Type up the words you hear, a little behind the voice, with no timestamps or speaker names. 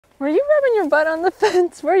Were you rubbing your butt on the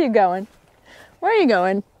fence? Where are you going? Where are you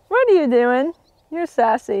going? What are you doing? You're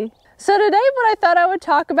sassy. So today what I thought I would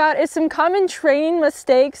talk about is some common training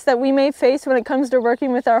mistakes that we may face when it comes to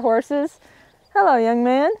working with our horses. Hello, young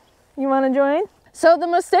man. You want to join? So the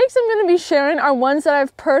mistakes I'm going to be sharing are ones that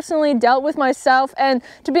I've personally dealt with myself, and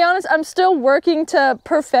to be honest, I'm still working to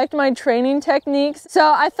perfect my training techniques.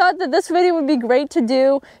 So I thought that this video would be great to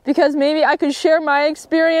do because maybe I could share my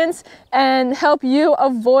experience and help you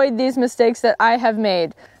avoid these mistakes that I have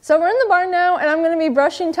made. So we're in the barn now, and I'm going to be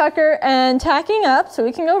brushing Tucker and tacking up so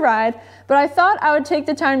we can go ride, but I thought I would take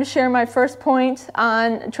the time to share my first point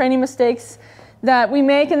on training mistakes that we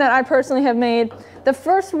make and that I personally have made. The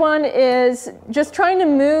first one is just trying to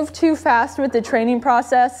move too fast with the training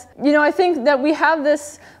process. You know, I think that we have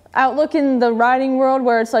this outlook in the riding world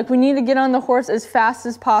where it's like we need to get on the horse as fast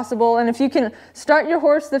as possible, and if you can start your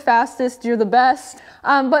horse the fastest, you're the best.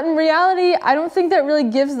 But in reality, I don't think that really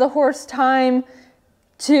gives the horse time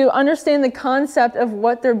to understand the concept of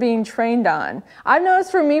what they're being trained on. I've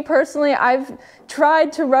noticed for me personally, I've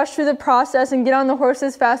tried to rush through the process and get on the horse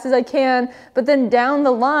as fast as I can, but then down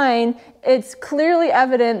the line, it's clearly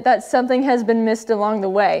evident that something has been missed along the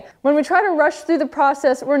way. When we try to rush through the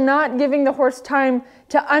process, we're not giving the horse time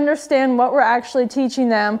to understand what we're actually teaching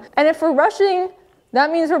them. And if we're rushing, that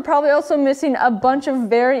means we're probably also missing a bunch of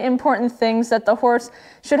very important things that the horse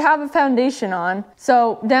should have a foundation on.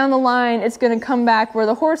 So down the line, it's going to come back where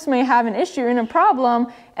the horse may have an issue and a problem,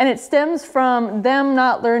 and it stems from them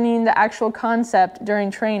not learning the actual concept during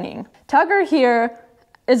training. Tucker here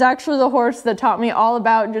is actually the horse that taught me all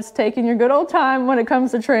about just taking your good old time when it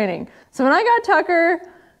comes to training. So when I got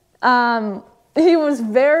Tucker, he was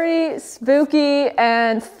very spooky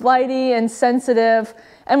and flighty and sensitive.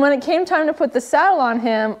 And when it came time to put the saddle on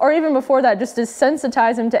him, or even before that, just to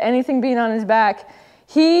sensitize him to anything being on his back,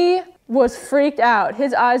 he was freaked out.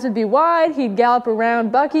 His eyes would be wide, he'd gallop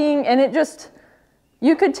around bucking, and it just,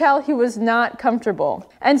 you could tell he was not comfortable.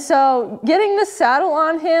 And so getting the saddle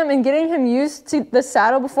on him and getting him used to the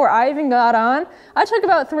saddle before I even got on, I took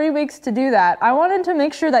about 3 weeks to do that. I wanted to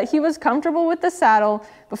make sure that he was comfortable with the saddle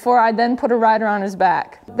before I then put a rider on his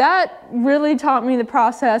back. That really taught me the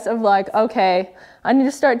process of like, okay, I need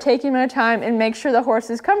to start taking my time and make sure the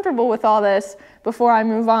horse is comfortable with all this before I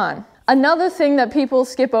move on. Another thing that people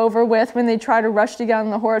skip over with when they try to rush to get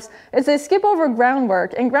on the horse is they skip over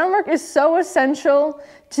groundwork. And groundwork is so essential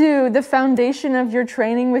to the foundation of your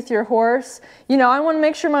training with your horse. You know, I want to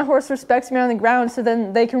make sure my horse respects me on the ground so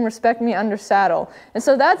then they can respect me under saddle. And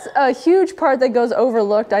so that's a huge part that goes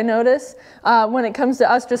overlooked, I notice, when it comes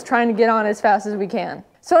to us just trying to get on as fast as we can.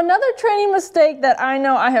 So another training mistake that I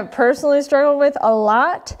know I have personally struggled with a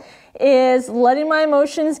lot is letting my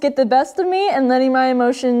emotions get the best of me and letting my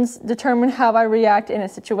emotions determine how I react in a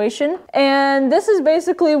situation. And this is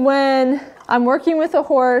basically when I'm working with a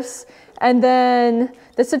horse and then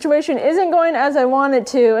the situation isn't going as I want it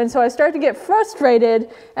to, and so I start to get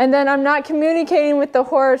frustrated, and then I'm not communicating with the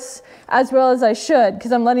horse as well as I should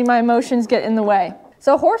because I'm letting my emotions get in the way.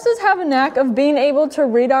 So horses have a knack of being able to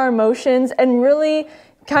read our emotions and really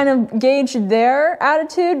kind of gauge their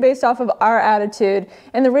attitude based off of our attitude.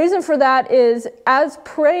 And the reason for that is, as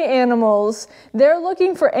prey animals, they're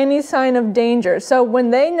looking for any sign of danger. So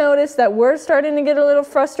when they notice that we're starting to get a little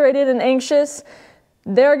frustrated and anxious,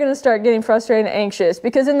 they're going to start getting frustrated and anxious.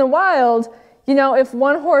 Because in the wild, you know, if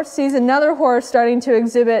one horse sees another horse starting to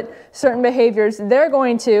exhibit certain behaviors, they're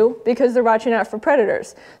going to, because they're watching out for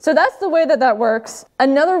predators. So that's the way that that works.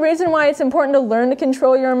 Another reason why it's important to learn to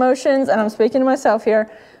control your emotions, and I'm speaking to myself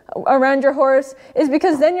here, around your horse, is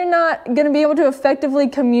because then you're not going to be able to effectively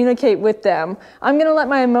communicate with them. I'm going to let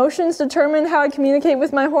my emotions determine how I communicate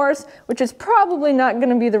with my horse, which is probably not going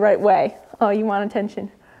to be the right way. Oh, you want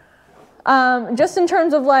attention. Just in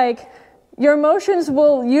terms of like, your emotions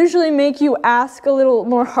will usually make you ask a little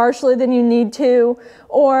more harshly than you need to,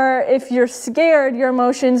 or if you're scared, your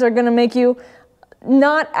emotions are going to make you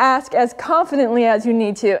not ask as confidently as you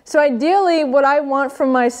need to. So ideally, what I want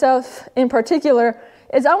from myself in particular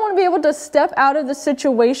is I want to be able to step out of the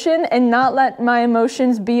situation and not let my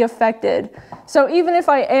emotions be affected. So even if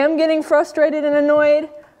I am getting frustrated and annoyed,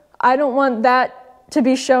 I don't want that to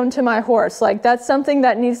be shown to my horse. Like, that's something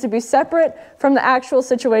that needs to be separate from the actual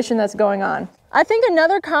situation that's going on. I think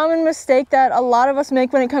another common mistake that a lot of us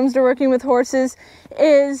make when it comes to working with horses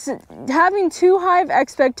is having too high of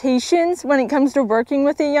expectations when it comes to working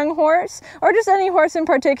with a young horse, or just any horse in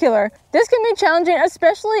particular. This can be challenging,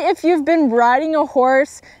 especially if you've been riding a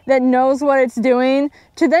horse that knows what it's doing,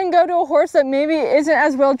 to then go to a horse that maybe isn't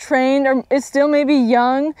as well trained or is still maybe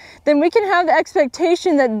young. Then we can have the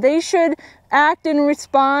expectation that they should act and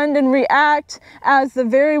respond and react as the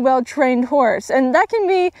very well-trained horse. And that can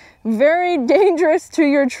be very dangerous to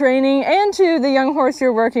your training and to the young horse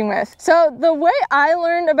you're working with. So the way I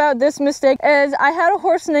learned about this mistake is I had a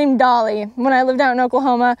horse named Dolly when I lived out in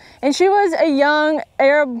Oklahoma, and she was a young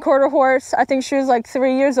Arab quarter horse. I think she was like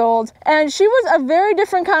 3 years old, and she was a very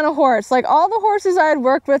different kind of horse. Like all the horses I had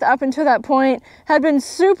worked with up until that point had been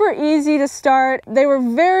super easy to start. They were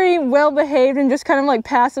very well behaved and just kind of like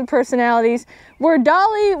passive personalities, where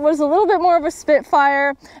Dolly was a little bit more of a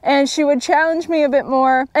spitfire and she would challenge me a bit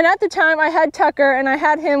more. And at the time I had Tucker, and I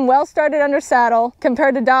had him well started under saddle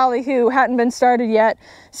compared to Dolly, who hadn't been started yet.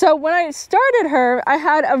 So when I started her, I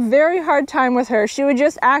had a very hard time with her. She would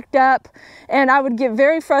just act up, and I would get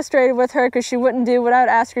very frustrated with her because she wouldn't do what I would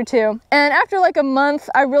ask her to. And after like a month,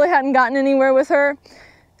 I really hadn't gotten anywhere with her.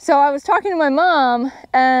 So I was talking to my mom,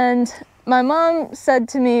 and my mom said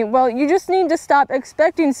to me, well, you just need to stop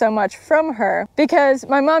expecting so much from her, because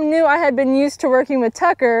my mom knew I had been used to working with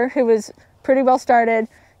Tucker, who was pretty well started,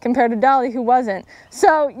 compared to Dolly, who wasn't.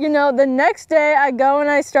 So, you know, the next day I go and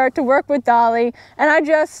I start to work with Dolly, and I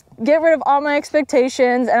just get rid of all my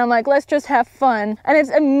expectations, and I'm like, let's just have fun. And it's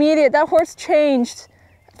immediate. That horse changed.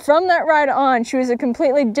 From that ride on, she was a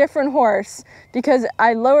completely different horse because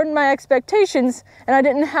I lowered my expectations, and I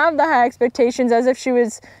didn't have the high expectations as if she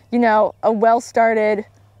was, you know, a well-started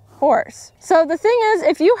horse. So the thing is,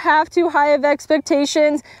 if you have too high of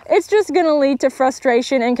expectations, it's just going to lead to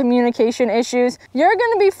frustration and communication issues. You're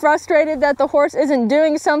going to be frustrated that the horse isn't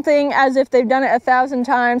doing something as if they've done it 1,000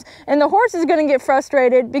 times, and the horse is going to get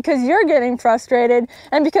frustrated because you're getting frustrated,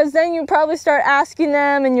 and because then you probably start asking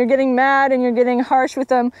them and you're getting mad and you're getting harsh with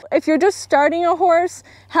them. If you're just starting a horse,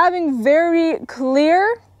 having very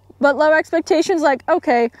clear but low expectations, like,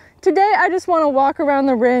 okay, today I just want to walk around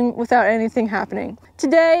the ring without anything happening.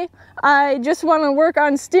 Today I just want to work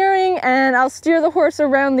on steering, and I'll steer the horse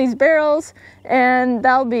around these barrels, and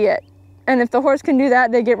that'll be it. And if the horse can do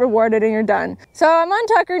that, they get rewarded and you're done. So I'm on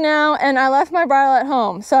Tucker now, and I left my bridle at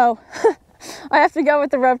home. So I have to go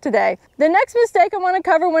with the rope today. The next mistake I want to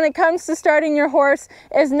cover when it comes to starting your horse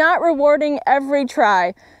is not rewarding every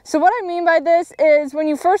try. So what I mean by this is when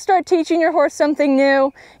you first start teaching your horse something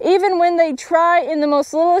new, even when they try in the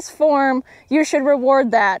most littlest form, you should reward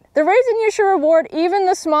that. The reason you should reward even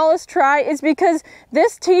the smallest try is because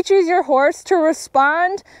this teaches your horse to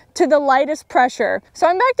respond to the lightest pressure. So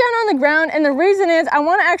I'm back down on the ground, and the reason is I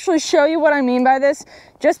want to actually show you what I mean by this,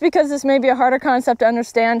 just because this may be a harder concept to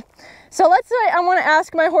understand. So let's say I want to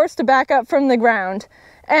ask my horse to back up from the ground,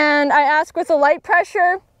 and I ask with a light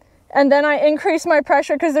pressure, and then I increase my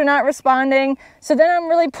pressure because they're not responding. So then I'm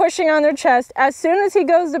really pushing on their chest. As soon as he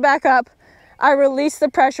goes to back up, I release the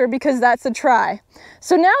pressure because that's a try.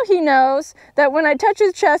 So now he knows that when I touch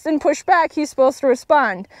his chest and push back, he's supposed to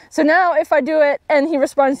respond. So now if I do it and he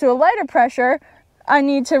responds to a lighter pressure, I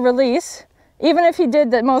need to release, even if he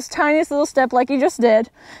did the most tiniest little step like he just did.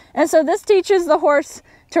 And so this teaches the horse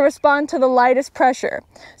to respond to the lightest pressure.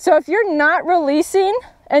 So if you're not releasing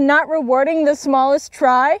and not rewarding the smallest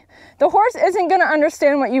try, the horse isn't going to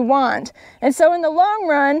understand what you want. And so in the long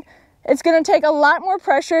run, it's going to take a lot more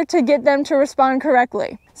pressure to get them to respond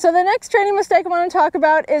correctly. So the next training mistake I want to talk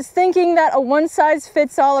about is thinking that a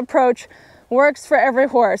one-size-fits-all approach works for every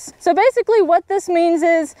horse. So basically what this means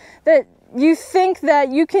is that you think that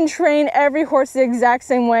you can train every horse the exact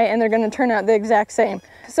same way and they're going to turn out the exact same.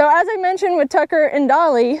 So as I mentioned with Tucker and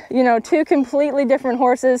Dolly, you know, two completely different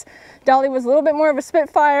horses. Dolly was a little bit more of a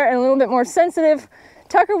spitfire and a little bit more sensitive.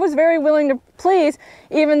 Tucker was very willing to please,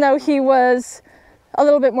 even though he was a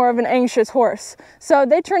little bit more of an anxious horse. So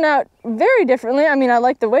they turned out very differently. I mean, I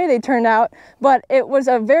like the way they turned out, but it was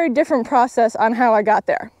a very different process on how I got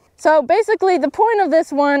there. So basically the point of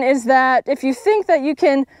this one is that if you think that you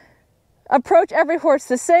can approach every horse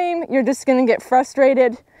the same, you're just going to get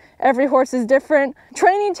frustrated. Every horse is different.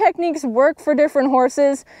 Training techniques work for different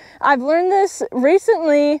horses. I've learned this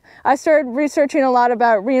recently. I started researching a lot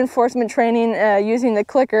about reinforcement training using the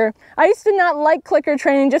clicker. I used to not like clicker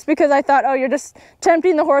training just because I thought, oh, you're just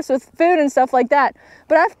tempting the horse with food and stuff like that.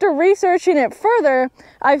 But after researching it further,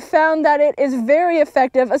 I found that it is very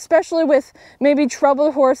effective, especially with maybe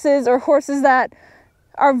troubled horses or horses that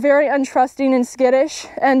are very untrusting and skittish.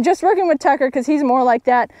 And just working with Tucker, because he's more like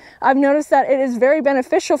that, I've noticed that it is very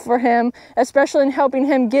beneficial for him, especially in helping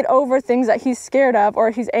him get over things that he's scared of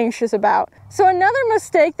or he's anxious about. So another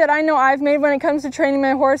mistake that I know I've made when it comes to training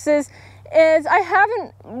my horses is I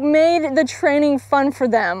haven't made the training fun for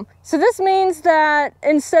them. So this means that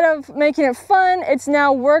instead of making it fun, it's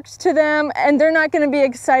now worked to them and they're not going to be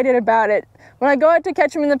excited about it. When I go out to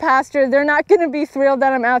catch them in the pasture, they're not going to be thrilled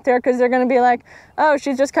that I'm out there because they're going to be like, oh,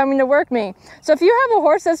 she's just coming to work me. So if you have a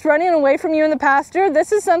horse that's running away from you in the pasture,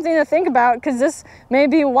 this is something to think about because this may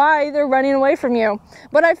be why they're running away from you.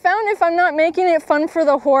 But I found if I'm not making it fun for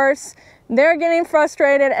the horse, they're getting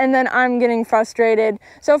frustrated and then I'm getting frustrated.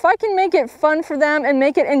 So if I can make it fun for them and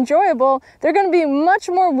make it enjoyable, they're going to be much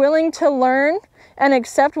more willing to learn and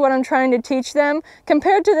accept what I'm trying to teach them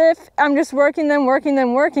compared to if I'm just working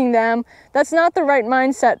them. That's not the right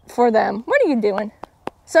mindset for them. What are you doing?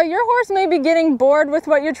 So your horse may be getting bored with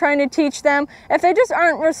what you're trying to teach them if they just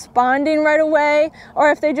aren't responding right away, or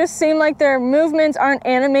if they just seem like their movements aren't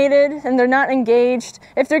animated and they're not engaged.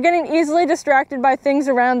 If they're getting easily distracted by things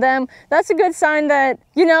around them, that's a good sign that,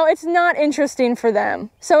 you know, it's not interesting for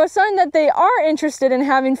them. So a sign that they are interested in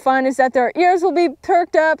having fun is that their ears will be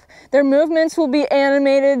perked up, their movements will be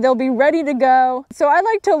animated, they'll be ready to go. So I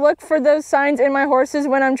like to look for those signs in my horses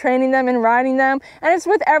when I'm training them and riding them, and it's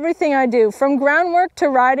with everything I do, from groundwork to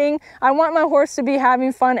riding. I want my horse to be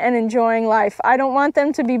having fun and enjoying life. I don't want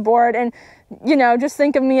them to be bored and, you know, just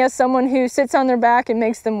think of me as someone who sits on their back and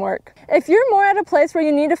makes them work. If you're more at a place where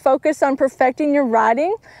you need to focus on perfecting your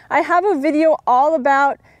riding, I have a video all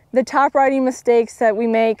about the top riding mistakes that we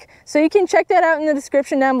make. So you can check that out in the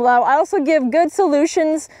description down below. I also give good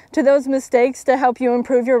solutions to those mistakes to help you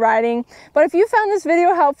improve your riding. But if you found this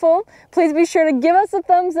video helpful, please be sure to give us a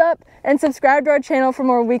thumbs up and subscribe to our channel for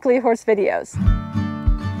more weekly horse videos.